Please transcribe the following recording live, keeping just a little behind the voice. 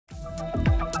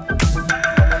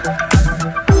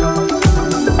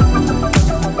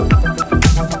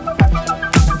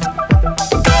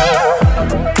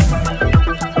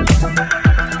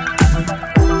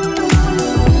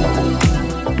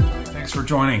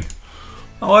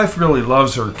My wife really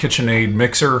loves her KitchenAid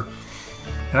mixer,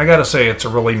 and I gotta say it's a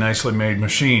really nicely made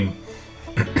machine.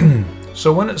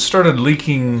 So when it started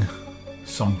leaking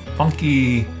some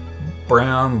funky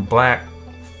brown black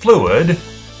fluid,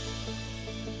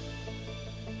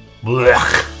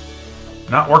 blech,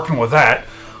 not working with that,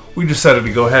 we decided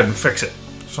to go ahead and fix it.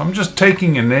 So I'm just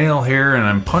taking a nail here and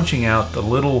I'm punching out the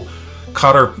little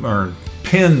cutter or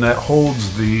pin that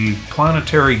holds the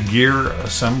planetary gear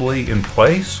assembly in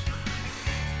place.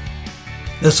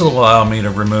 This will allow me to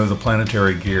remove the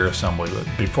planetary gear assembly. But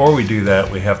before we do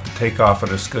that, we have to take off a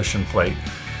discussion plate.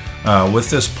 With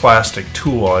this plastic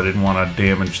tool, I didn't want to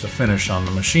damage the finish on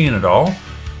the machine at all.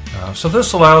 So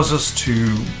this allows us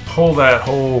to pull that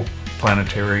whole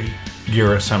planetary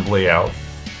gear assembly out.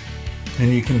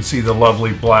 And you can see the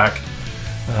lovely black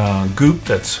goop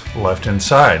that's left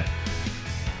inside.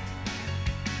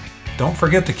 Don't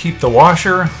forget to keep the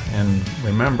washer and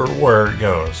remember where it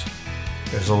goes.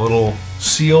 There's a little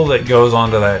seal that goes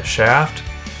onto that shaft.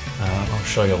 I'll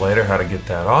show you later how to get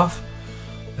that off.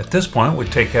 At this point, we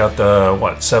take out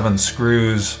the 7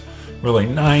 screws, really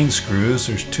 9 screws.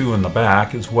 There's 2 in the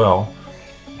back as well.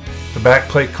 The back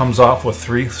plate comes off with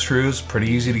 3 screws, pretty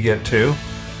easy to get to.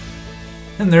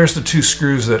 And there's the 2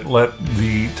 screws that let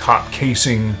the top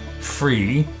casing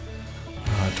free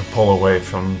to pull away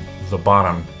from the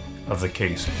bottom of the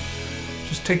casing.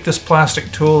 Just take this plastic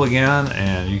tool again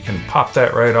and you can pop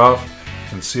that right off. You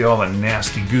can see all the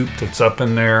nasty goop that's up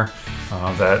in there.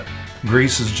 That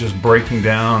grease is just breaking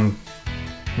down,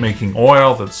 making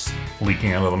oil that's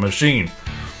leaking out of the machine.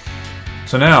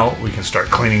 So now we can start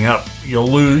cleaning up.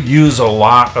 You'll use a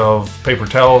lot of paper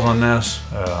towels on this.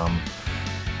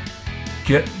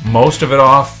 Get most of it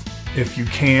off if you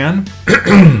can.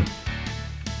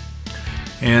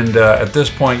 And at this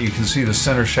point you can see the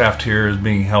center shaft here is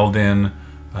being held in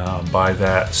by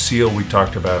that seal we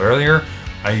talked about earlier.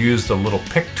 I used the little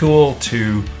pick tool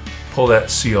to pull that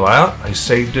seal out. I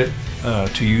saved it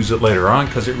to use it later on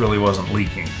because it really wasn't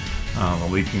leaking. The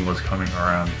leaking was coming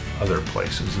around other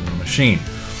places in the machine.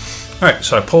 Alright,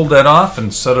 so I pulled that off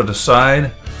and set it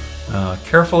aside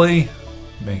carefully,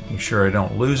 making sure I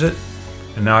don't lose it.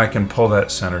 And now I can pull that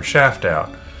center shaft out.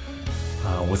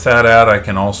 With that out, I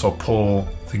can also pull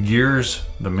the gears,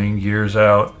 the main gears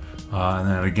out. And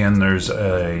then again, there's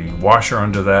a washer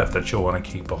under that you'll want to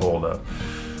keep a hold of.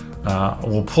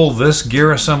 We'll pull this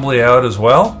gear assembly out as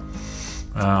well.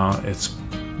 It's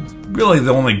really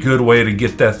the only good way to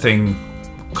get that thing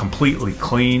completely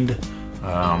cleaned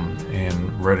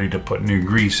and ready to put new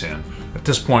grease in. At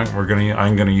this point,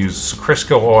 I'm going to use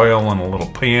Crisco oil in a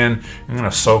little pan. I'm going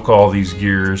to soak all these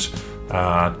gears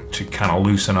to kind of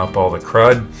loosen up all the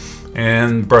crud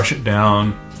and brush it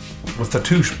down with the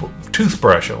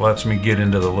toothbrush. It lets me get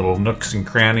into the little nooks and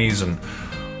crannies and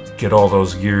get all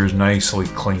those gears nicely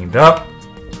cleaned up.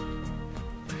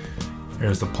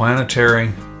 There's the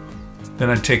planetary. Then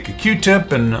I take a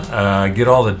Q-tip and get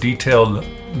all the detailed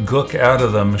gook out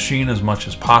of the machine as much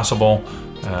as possible.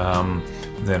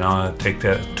 Then I'll take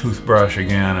that toothbrush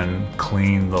again and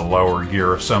clean the lower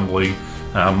gear assembly.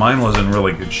 Mine was in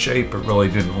really good shape. It really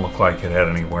didn't look like it had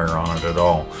any wear on it at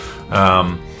all.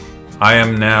 I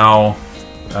am now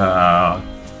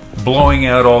blowing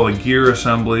out all the gear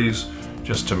assemblies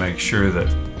just to make sure that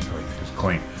everything's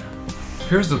clean.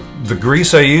 Here's the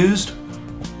grease I used.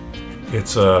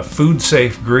 It's a food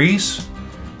safe grease,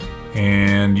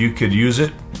 and you could use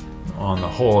it on the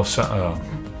whole,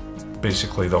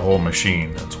 basically the whole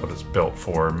machine. That's what it's built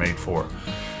for and made for.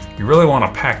 You really want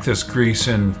to pack this grease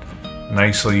in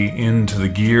nicely into the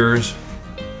gears.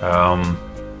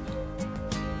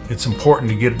 It's important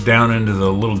to get it down into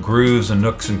the little grooves and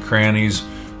nooks and crannies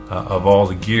of all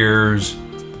the gears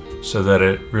so that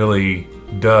it really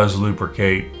does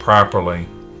lubricate properly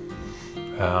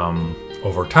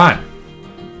over time.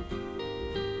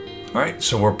 Alright,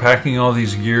 so we're packing all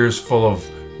these gears full of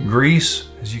grease,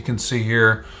 as you can see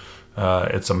here.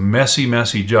 It's a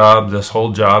messy job. This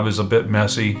whole job is a bit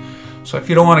messy. So if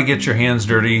you don't want to get your hands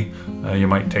dirty, you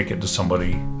might take it to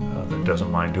somebody that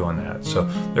doesn't mind doing that. So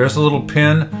there's a little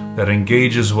pin that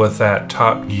engages with that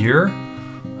top gear.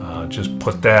 Just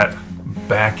put that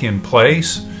back in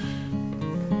place.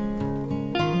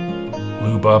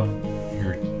 Lube up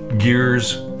your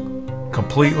gears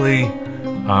completely.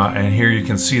 And here you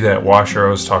can see that washer I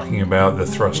was talking about, the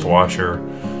thrust washer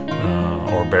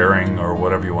or bearing or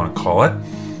whatever you want to call it.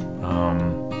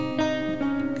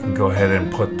 You can go ahead and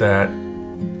put that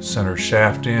center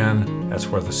shaft in. That's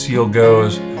where the seal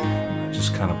goes.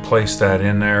 Just kind of place that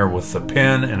in there with the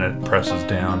pin and it presses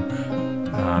down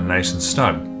nice and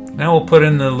snug. Now we'll put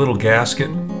in the little gasket,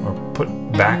 or put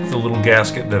back the little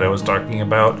gasket that I was talking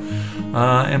about,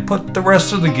 and put the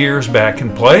rest of the gears back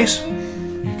in place.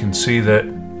 You can see that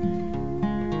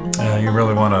you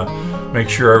really want to make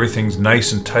sure everything's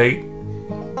nice and tight,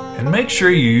 and make sure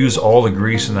you use all the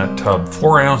grease in that tub.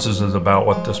 4 ounces is about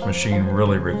what this machine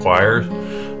really requires.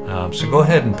 So go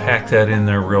ahead and pack that in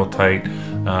there real tight.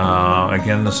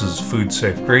 Again, this is food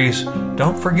safe grease.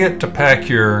 Don't forget to pack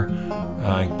your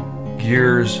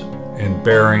gears and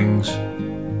bearings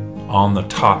on the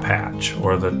top hatch,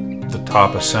 or the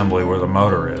top assembly where the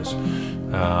motor is.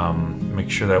 Make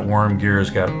sure that worm gear's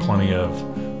got plenty of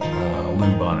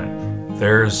lube on it.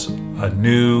 There's a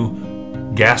new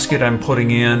gasket I'm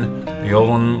putting in. The old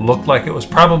one looked like it was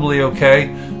probably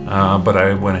okay, but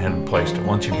I went ahead and placed it.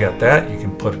 Once you've got that, you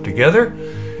can put it together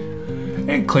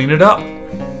and clean it up.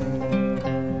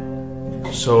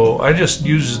 So I just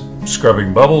used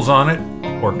scrubbing bubbles on it.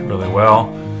 Worked really well.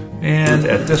 And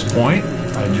at this point,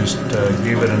 I just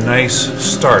gave it a nice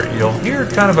start. You'll hear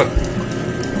kind of a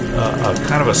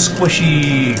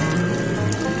squishy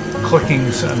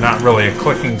clicking, not really a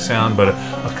clicking sound, but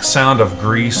a sound of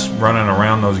grease running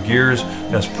around those gears.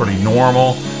 That's pretty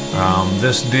normal.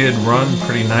 This did run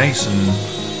pretty nice and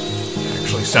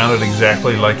actually sounded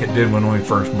exactly like it did when we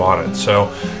first bought it. So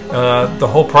the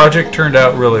whole project turned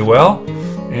out really well,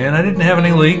 and I didn't have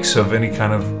any leaks of any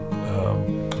kind of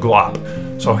glop.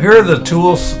 So here are the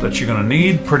tools that you're going to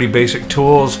need. Pretty basic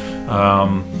tools.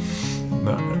 The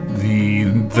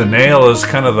nail is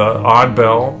kind of the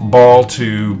oddball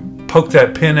to poke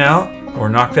that pin out or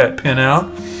knock that pin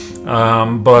out,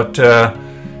 but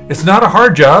it's not a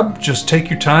hard job. Just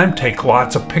take your time, take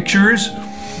lots of pictures,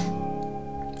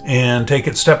 and take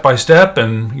it step by step,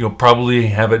 and you'll probably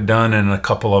have it done in a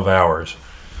couple of hours.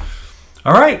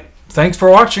 All right, thanks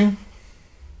for watching.